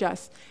encourage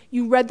us.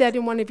 You read that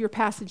in one of your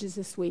passages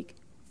this week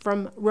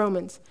from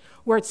Romans,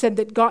 where it said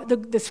that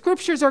the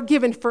Scriptures are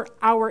given for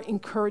our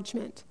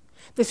encouragement.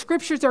 The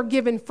Scriptures are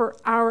given for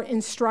our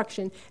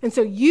instruction. And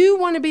so you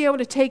want to be able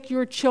to take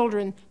your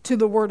children to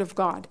the Word of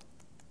God.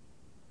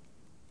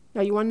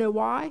 Now, you want to know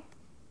why?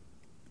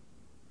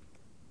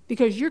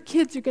 Because your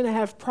kids are going to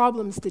have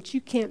problems that you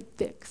can't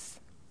fix.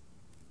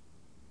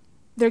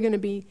 They're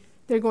going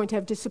to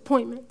have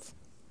disappointments.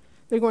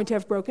 They're going to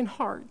have broken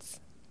hearts.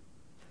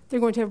 They're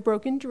going to have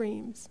broken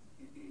dreams.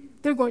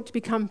 They're going to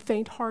become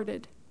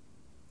faint-hearted.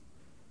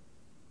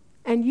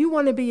 And you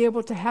want to be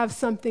able to have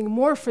something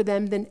more for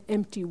them than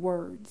empty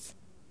words.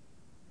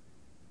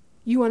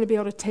 You want to be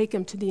able to take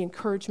them to the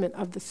encouragement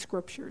of the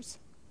Scriptures.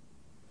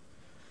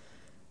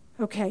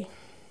 Okay,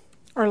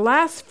 our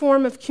last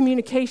form of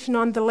communication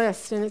on the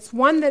list, and it's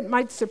one that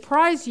might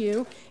surprise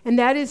you, and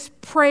that is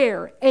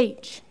prayer,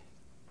 H,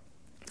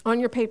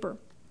 on your paper.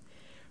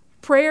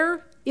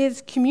 Prayer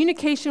is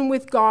communication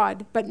with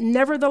God, but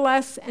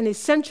nevertheless an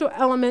essential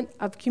element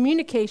of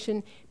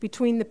communication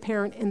between the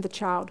parent and the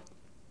child.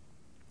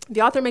 The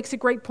author makes a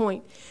great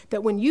point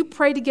that when you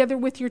pray together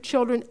with your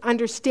children,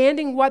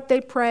 understanding what they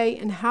pray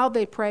and how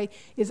they pray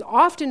is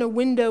often a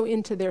window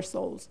into their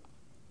souls.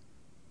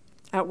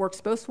 That works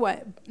both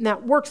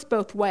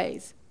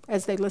ways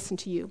as they listen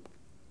to you.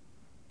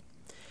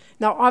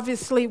 Now,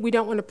 obviously, we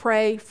don't want to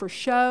pray for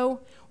show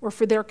or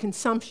for their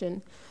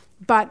consumption,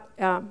 but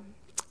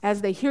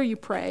as they hear you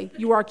pray,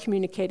 you are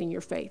communicating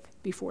your faith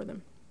before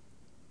them.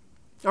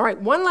 All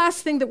right, one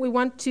last thing that we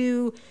want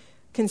to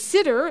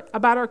consider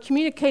about our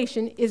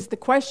communication is the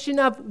question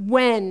of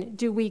when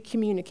do we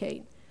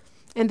communicate?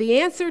 And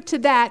the answer to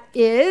that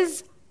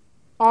is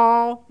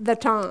all the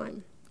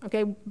time.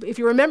 Okay, if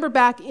you remember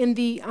back in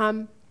the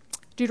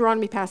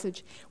Deuteronomy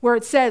passage where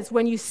it says,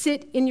 when you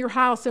sit in your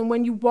house and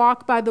when you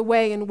walk by the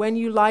way and when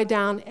you lie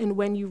down and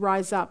when you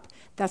rise up,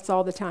 that's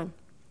all the time.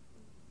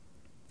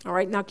 All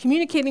right, now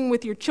communicating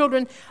with your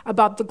children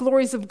about the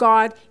glories of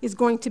God is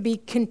going to be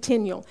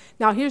continual.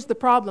 Now here's the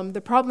problem.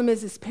 The problem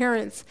is as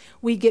parents,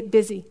 we get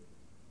busy.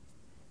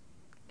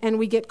 And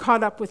we get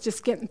caught up with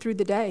just getting through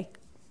the day.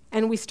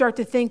 And we start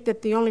to think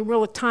that the only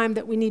real time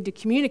that we need to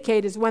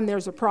communicate is when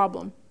there's a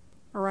problem.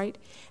 All right?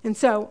 And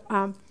so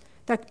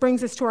that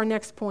brings us to our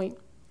next point.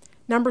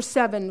 Number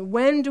 7,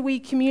 when do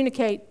we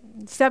communicate?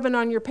 7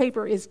 on your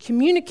paper is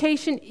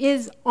communication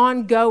is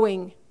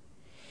ongoing.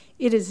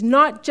 It is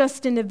not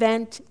just an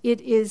event,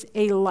 it is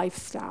a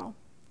lifestyle.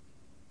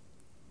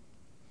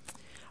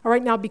 All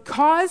right, now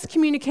because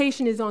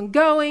communication is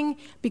ongoing,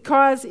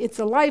 because it's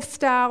a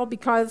lifestyle,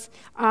 because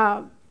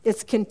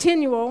it's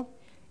continual,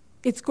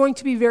 it's going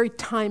to be very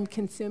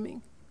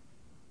time-consuming,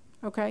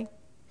 okay?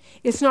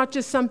 It's not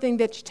just something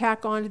that you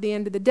tack on to the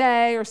end of the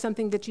day or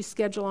something that you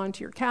schedule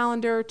onto your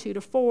calendar, 2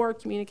 to 4,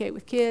 communicate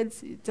with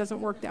kids. It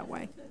doesn't work that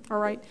way, all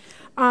right?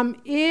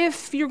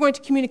 If you're going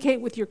to communicate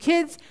with your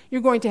kids,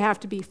 you're going to have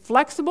to be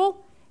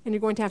flexible and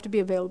you're going to have to be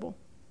available.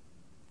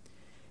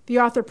 The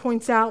author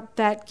points out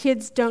that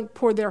kids don't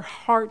pour their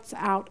hearts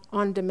out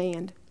on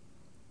demand.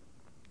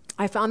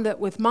 I found that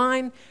with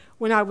mine,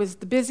 when I was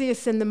the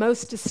busiest and the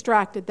most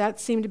distracted, that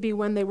seemed to be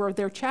when they were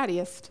their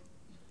chattiest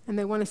and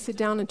they want to sit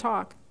down and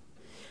talk.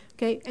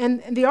 Okay,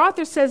 and the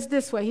author says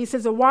this way. He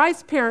says, a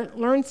wise parent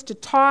learns to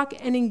talk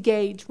and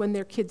engage when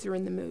their kids are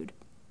in the mood.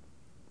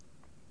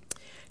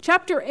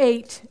 Chapter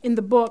 8 in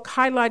the book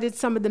highlighted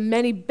some of the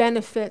many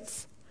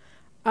benefits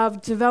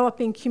of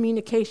developing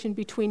communication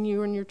between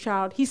you and your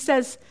child. He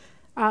says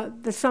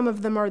that some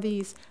of them are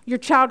these. Your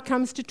child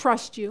comes to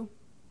trust you.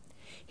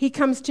 He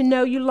comes to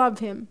know you love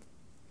him.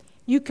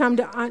 He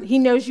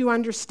knows you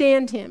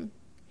understand him.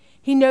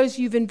 He knows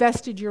you've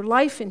invested your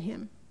life in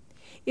him.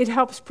 It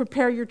helps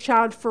prepare your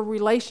child for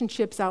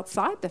relationships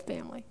outside the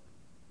family.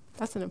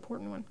 That's an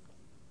important one.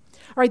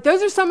 All right,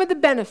 those are some of the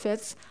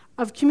benefits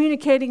of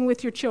communicating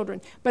with your children.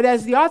 But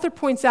as the author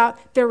points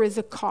out, there is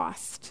a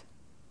cost.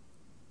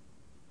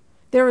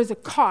 There is a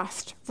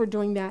cost for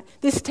doing that.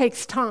 This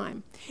takes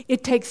time.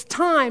 It takes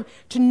time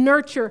to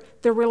nurture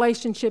the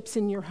relationships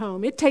in your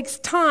home. It takes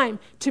time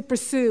to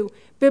pursue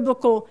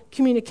biblical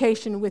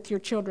communication with your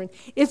children.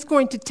 It's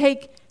going to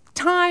take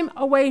time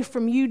away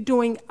from you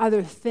doing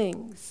other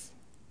things.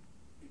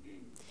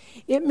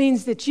 It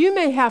means that you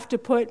may have to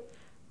put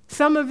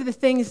some of the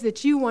things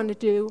that you want to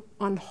do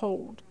on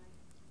hold.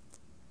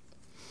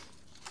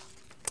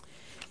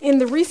 In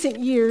the recent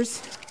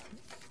years,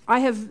 I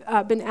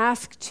have been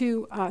asked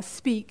to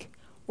speak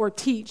or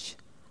teach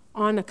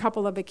on a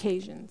couple of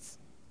occasions.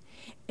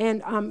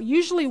 And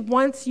usually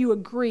once you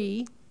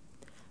agree,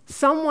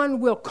 someone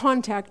will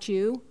contact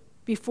you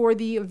before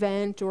the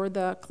event or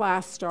the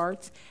class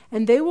starts,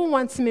 and they will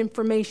want some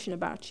information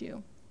about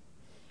you.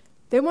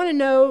 They want to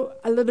know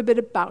a little bit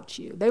about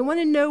you. They want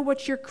to know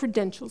what your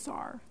credentials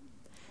are.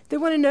 They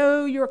want to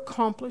know your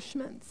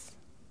accomplishments.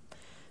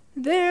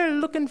 They're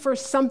looking for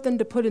something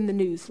to put in the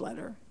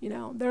newsletter,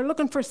 They're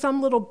looking for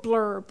some little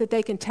blurb that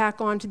they can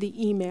tack onto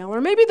the email.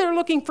 Or maybe they're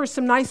looking for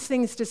some nice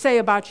things to say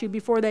about you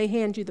before they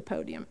hand you the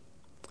podium.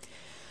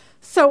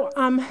 So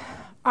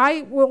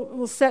I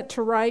will set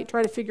to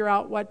try to figure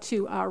out what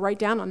to write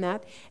down on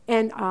that.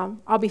 And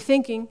I'll be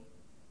thinking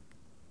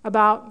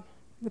about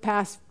the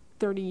past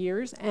 30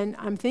 years, and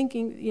I'm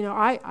thinking,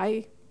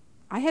 I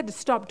had to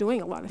stop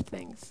doing a lot of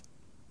things.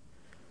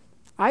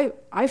 I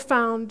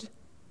found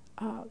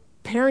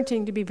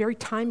parenting to be very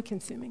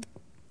time-consuming,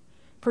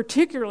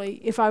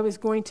 particularly if I was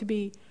going to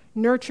be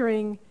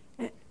nurturing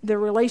the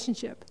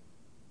relationship.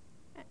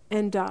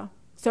 And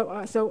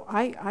so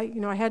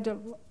I had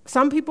to.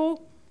 Some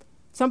people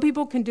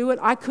can do it.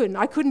 I couldn't.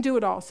 I couldn't do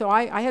it all. So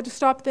I had to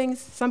stop things.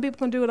 Some people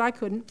can do it. I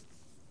couldn't.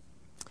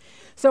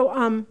 So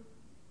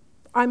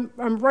I'm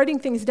writing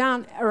things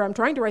down, or I'm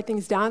trying to write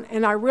things down,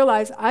 and I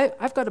realize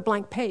I've got a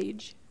blank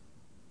page.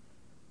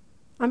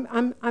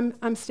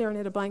 I'm staring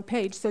at a blank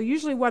page. So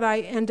usually what I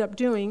end up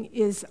doing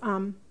is,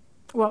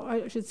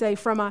 I should say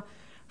from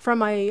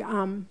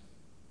a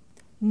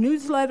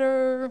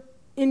newsletter,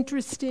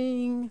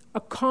 interesting,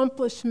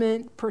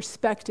 accomplishment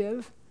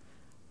perspective,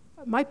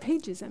 my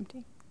page is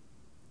empty.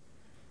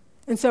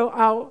 And so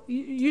I'll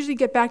usually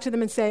get back to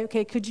them and say,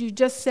 okay, could you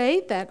just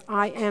say that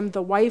I am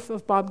the wife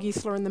of Bob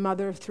Giesler and the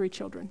mother of 3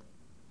 children?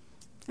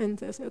 And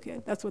they say,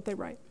 okay, that's what they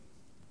write.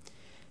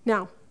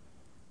 Now,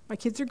 my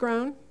kids are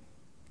grown.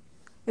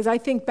 As I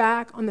think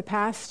back on the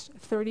past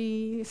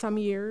 30-some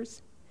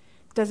years,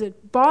 does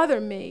it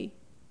bother me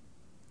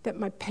that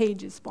my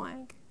page is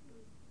blank?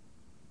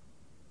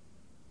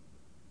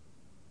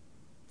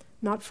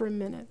 Not for a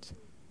minute.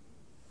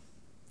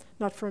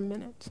 Not for a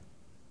minute.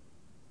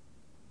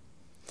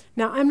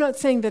 Now, I'm not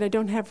saying that I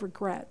don't have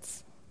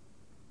regrets.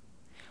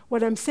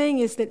 What I'm saying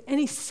is that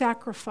any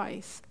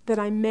sacrifice that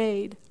I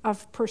made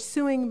of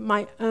pursuing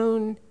my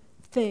own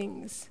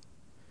things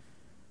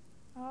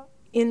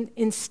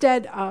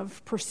instead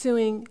of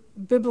pursuing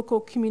biblical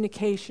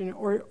communication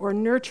or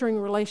nurturing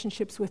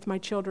relationships with my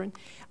children,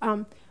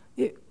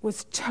 it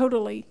was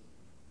totally,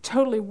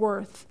 totally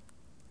worth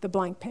the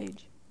blank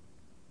page.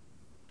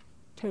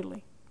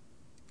 Totally.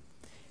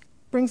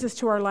 Brings us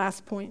to our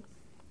last point.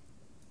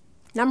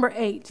 Number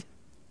 8,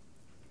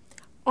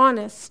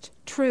 honest,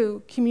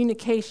 true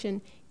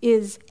communication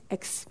is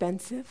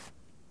expensive.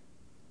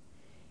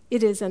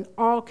 It is an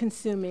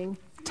all-consuming,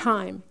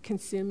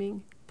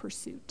 time-consuming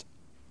pursuit.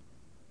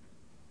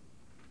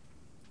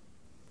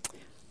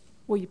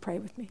 Will you pray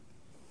with me?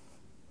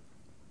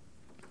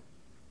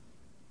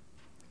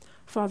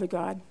 Father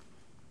God,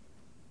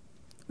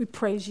 we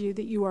praise you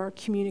that you are a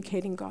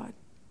communicating God.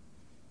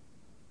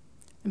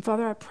 And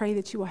Father, I pray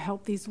that you will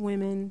help these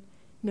women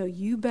know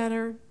you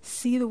better,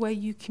 see the way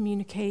you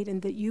communicate,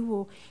 and that you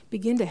will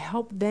begin to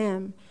help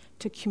them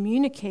to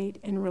communicate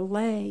and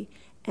relay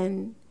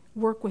and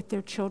work with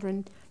their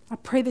children I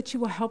pray that you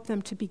will help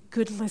them to be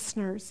good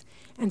listeners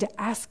and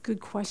to ask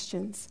good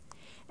questions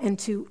and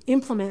to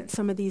implement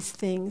some of these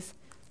things.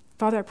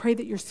 Father, I pray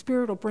that your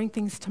Spirit will bring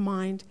things to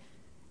mind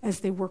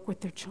as they work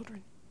with their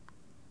children.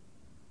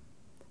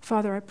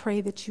 Father, I pray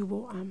that you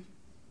will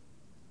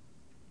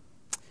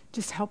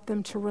just help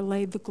them to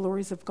relay the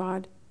glories of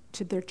God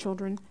to their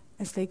children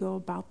as they go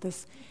about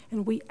this.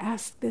 And we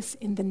ask this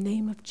in the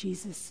name of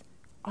Jesus.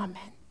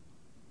 Amen.